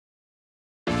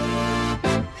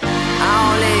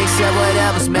accept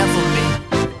whatever's meant for me.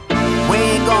 We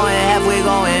ain't going half, we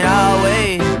going all the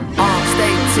way.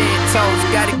 Stay 10 toes,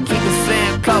 gotta keep the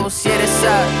flame close. Yeah, that's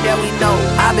up, yeah we know.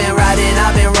 I've been riding,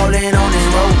 I've been rolling on this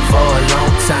road for a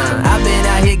long time. I've been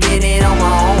out here getting it on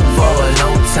my own for a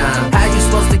long time. How you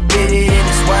supposed to get it in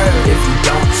this world if you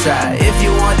don't try? If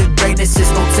you want the greatness,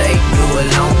 it's gon' take you a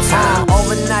long time.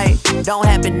 Overnight, don't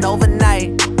happen overnight.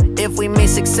 If we mean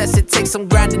success, it takes some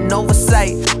grinding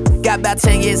oversight. Got about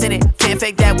 10 years in it, can't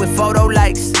fake that with photo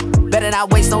likes. Better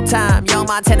not waste no time, young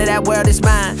Montana, that world is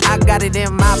mine. I got it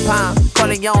in my palm, call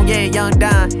it young, yeah, young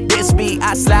Don. This beat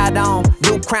I slide on,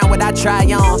 new crown what I try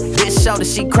on. This shoulder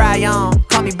she cry on,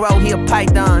 call me bro, he a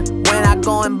python. When I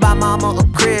go and buy mama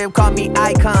a crib, call me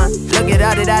icon. Look at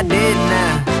all that I did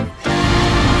now.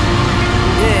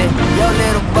 Yeah, your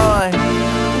little boy,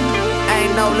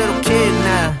 ain't no little kid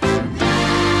now.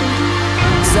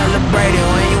 Celebrate it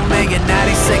when you make it, now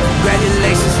they say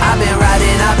congratulations. I've been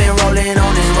riding, I've been rolling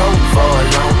on this road for a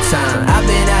long time. I've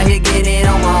been out here getting it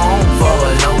on my own for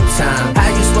a long time. How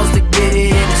you supposed to get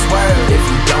it in this world if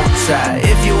you don't try?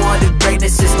 If you want the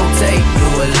greatness, it's gon' take you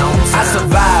a long time. I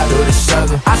survived through the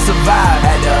struggle, I survived,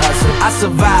 had to hustle. I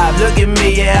survived, look at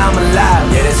me, yeah I'm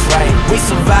alive. Yeah that's right, we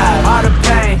survived all the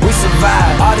pain, we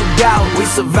survived all the doubt, we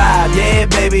survived. Yeah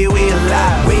baby, we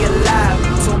alive, we alive.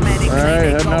 Too many.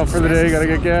 Alright, heading out for the day, gotta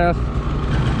get gas.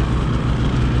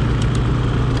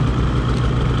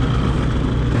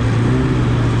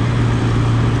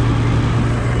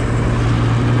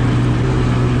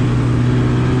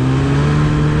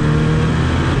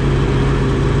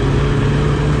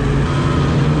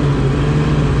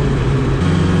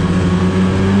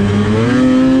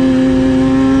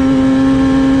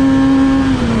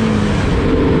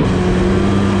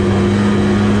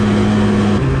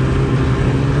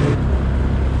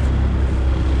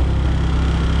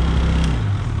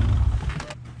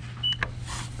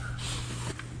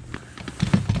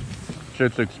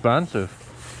 It's expensive.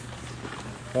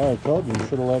 Oh, I told you, you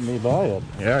should have let me buy it.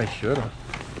 Yeah, I should have.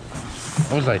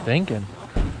 What was I thinking?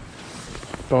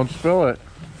 Don't spill it.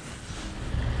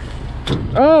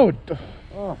 Oh!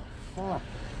 Oh, fuck.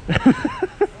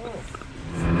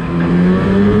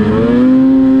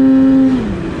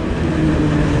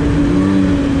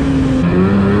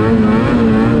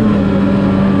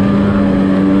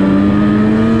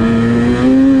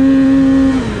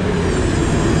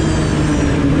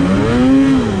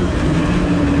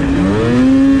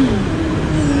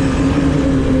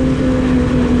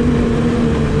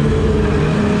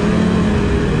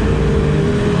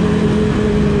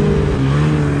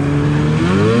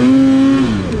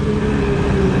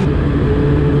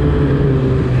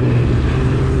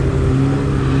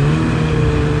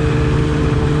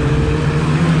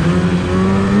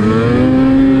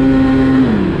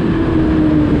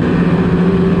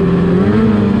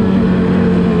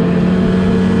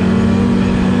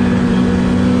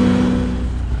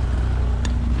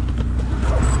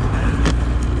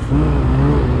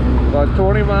 About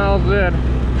 20 miles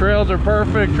in. Trails are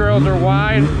perfect, trails are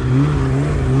wide.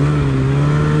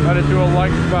 Headed to a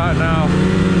light spot now.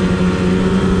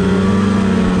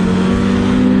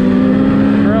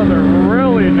 Trails are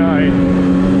really nice.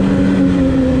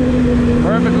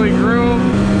 Perfectly groomed.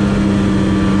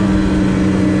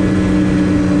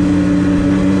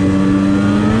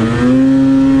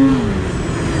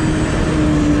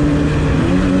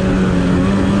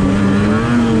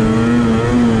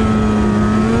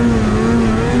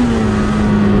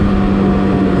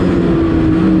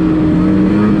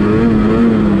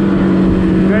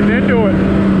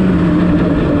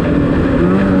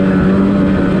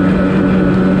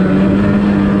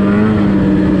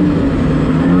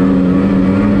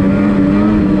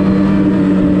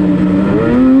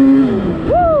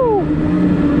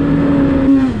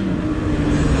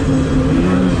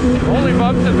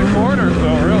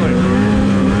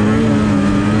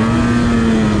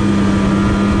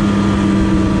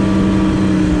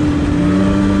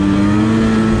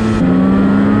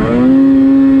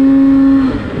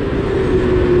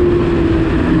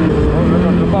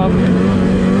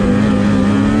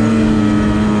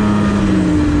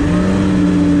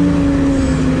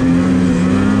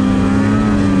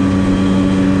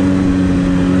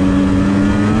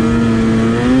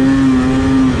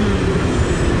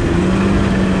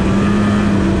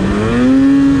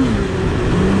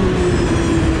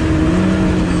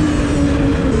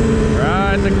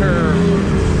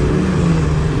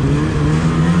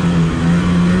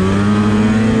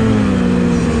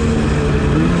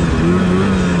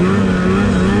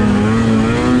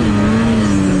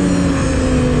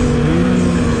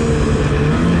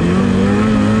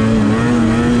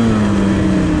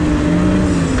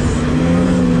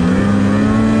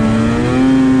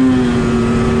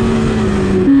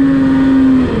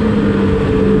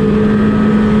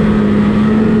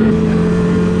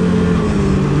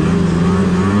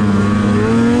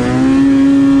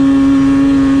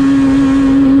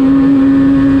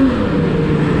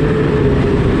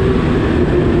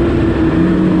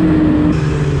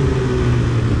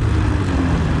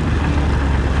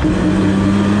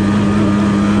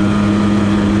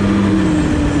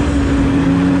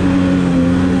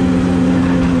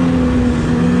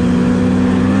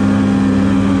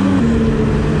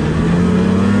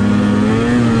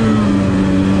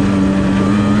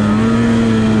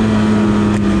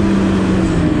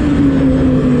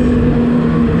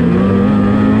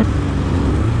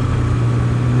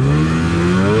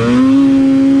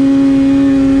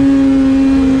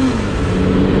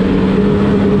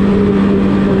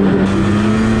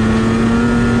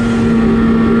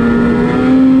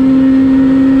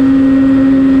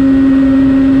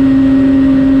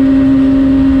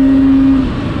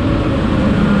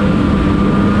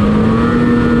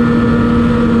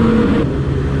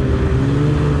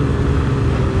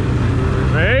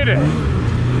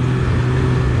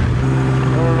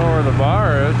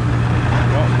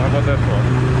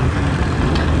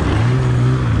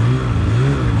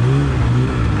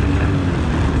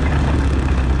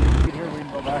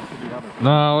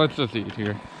 let's just eat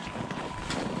here.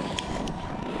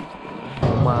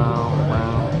 Wow,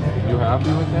 wow. You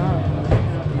happy with that?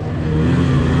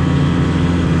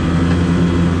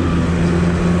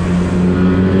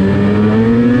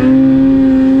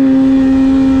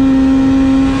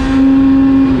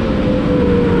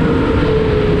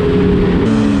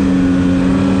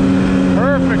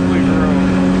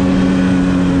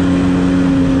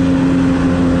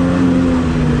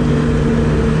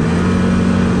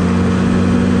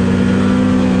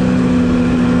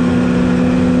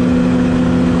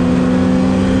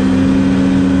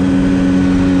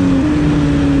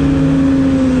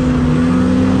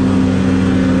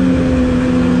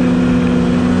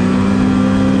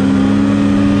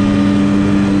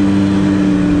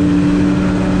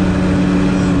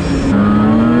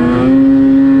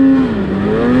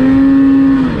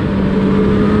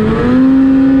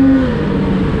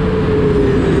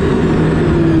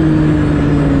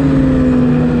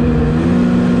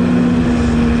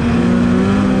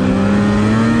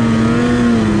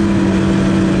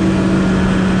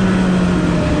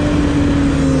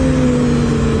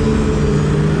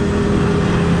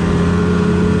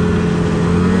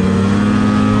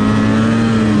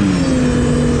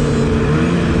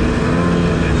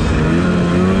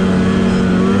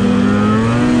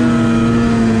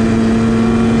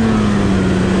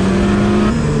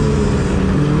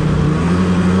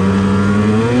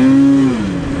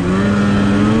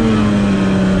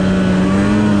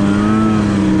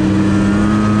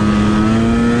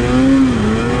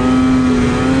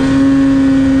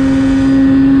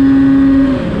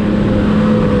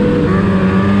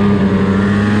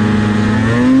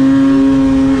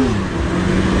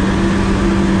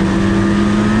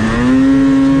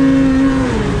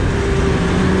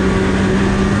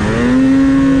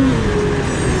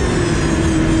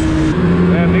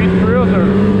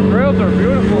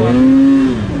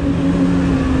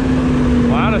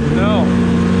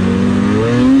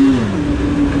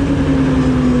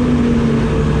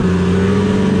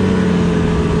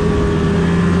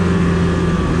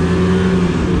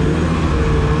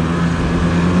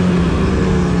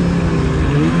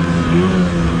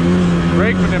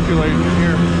 Manipulation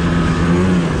here.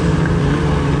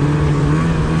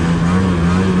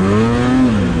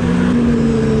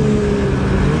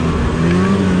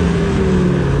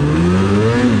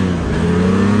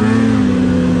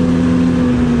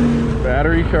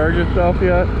 Battery charge itself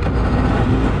yet?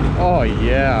 Oh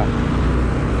yeah.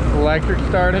 Electric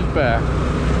start is back.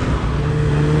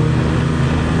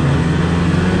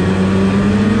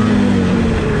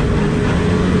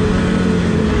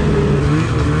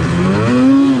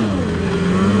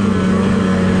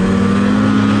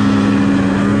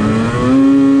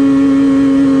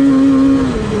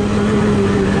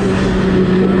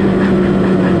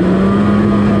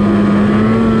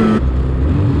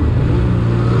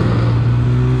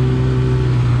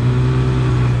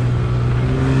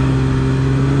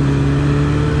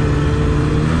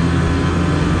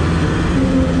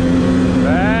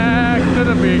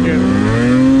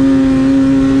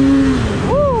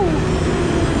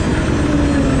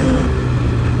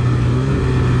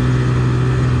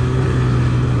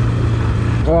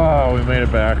 Oh, we made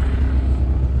it back. I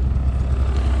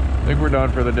think we're done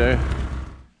for the day.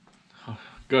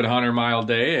 Good 100-mile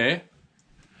day, eh?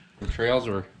 The trails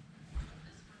were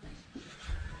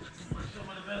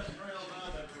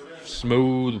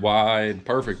smooth, wide,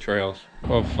 perfect trails.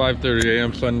 Well, 5:30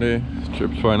 a.m. Sunday. This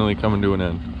trip's finally coming to an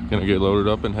end. Gonna get loaded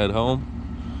up and head home.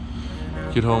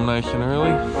 Get home nice and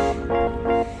early.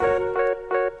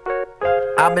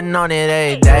 I've been on it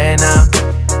every day now.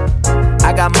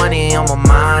 I got money on my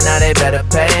mind, now they better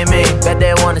pay me. Bet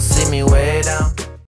they wanna see me way down.